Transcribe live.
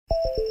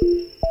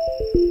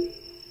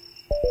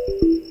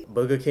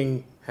Burger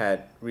King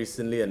had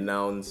recently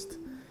announced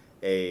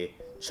a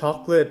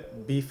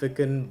chocolate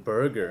beefickin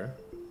burger,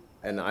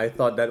 and I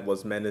thought that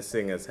was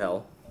menacing as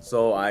hell.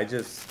 So I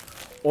just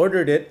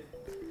ordered it,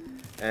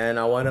 and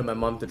I wanted my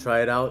mom to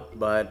try it out,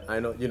 but I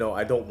know,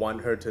 I don't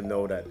want her to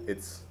know that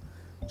it's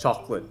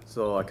chocolate.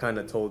 So I kind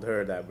of told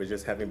her that we're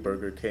just having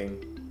Burger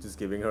King, just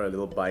giving her a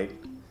little bite.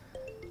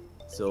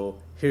 So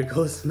here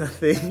goes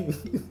nothing.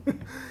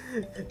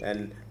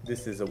 And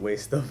this is a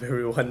waste of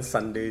everyone's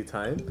Sunday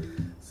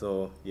time.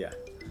 So yeah.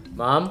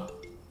 Mom?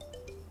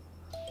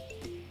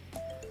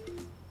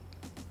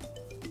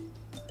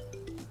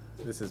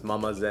 This is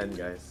Mama Zen,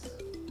 guys.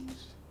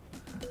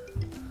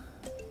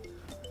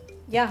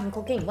 Yeah, I'm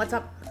cooking. What's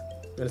up?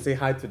 You wanna say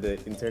hi to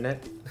the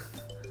internet?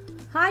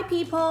 Hi,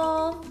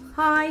 people.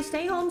 Hi,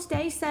 stay home,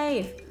 stay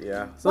safe.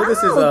 Yeah. So wow,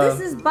 this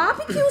is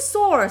barbecue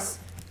sauce.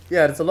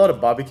 Yeah, it's a lot of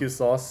barbecue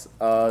sauce.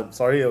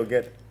 Sorry it'll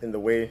get in the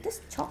way.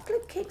 This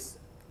chocolate cakes.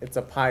 It's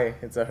a pie.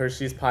 It's a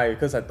Hershey's pie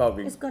because I thought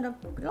It's got a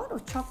lot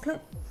of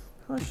chocolate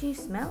Hershey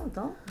smell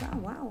though. Oh,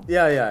 wow.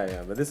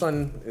 Yeah. But this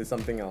one is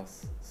something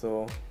else.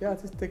 So yeah,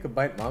 just take a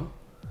bite, Mom.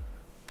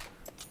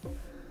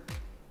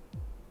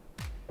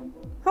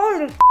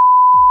 Holy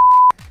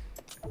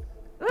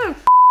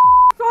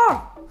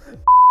sauce!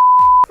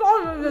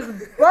 Sauce in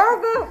this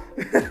burger!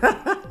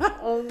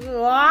 Oh,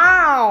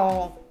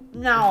 wow!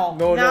 No.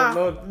 No.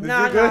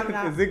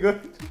 Is it good?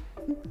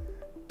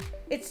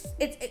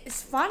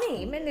 It's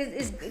funny. I mean,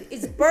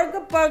 it's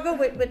burger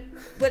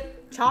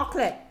with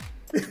chocolate.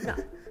 No.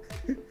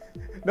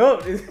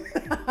 No.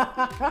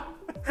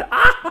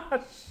 Ah,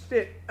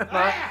 shit.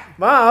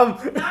 Mom.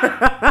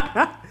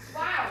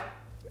 Wow.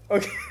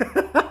 Okay.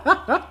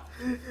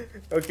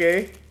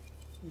 Okay.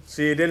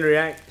 She didn't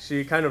react.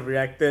 She kind of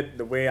reacted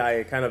the way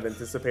I kind of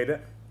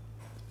anticipated.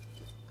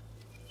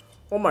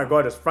 Oh my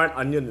god, there's fried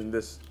onion in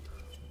this.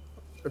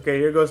 Okay,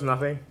 here goes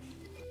nothing.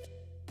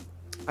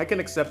 I can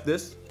accept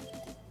this.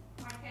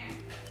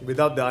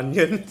 Without the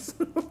onions.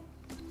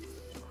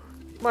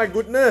 My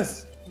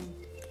goodness.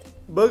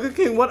 Burger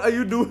King, what are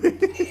you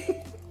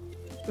doing?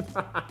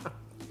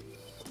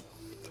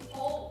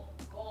 Oh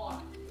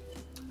god.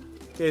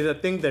 Okay, I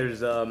think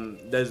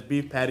there's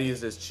beef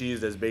patties, there's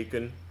cheese, there's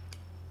bacon.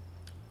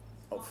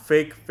 Oh,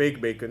 fake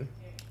bacon.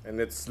 And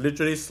it's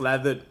literally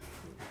slathered.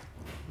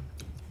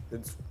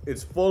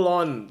 It's full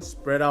on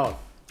spread out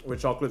with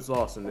chocolate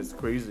sauce, and it's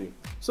crazy.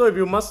 So if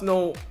you must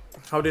know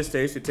how this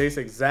tastes, it tastes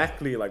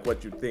exactly like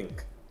what you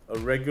think. A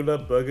regular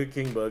Burger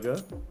King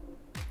burger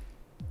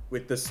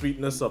with the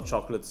sweetness of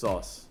chocolate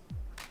sauce.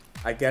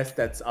 I guess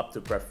that's up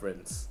to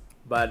preference.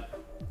 But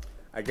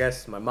I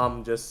guess my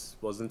mom just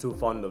wasn't too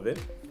fond of it.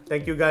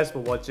 Thank you guys for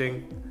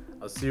watching.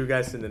 I'll see you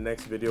guys in the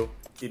next video.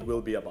 It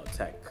will be about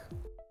tech.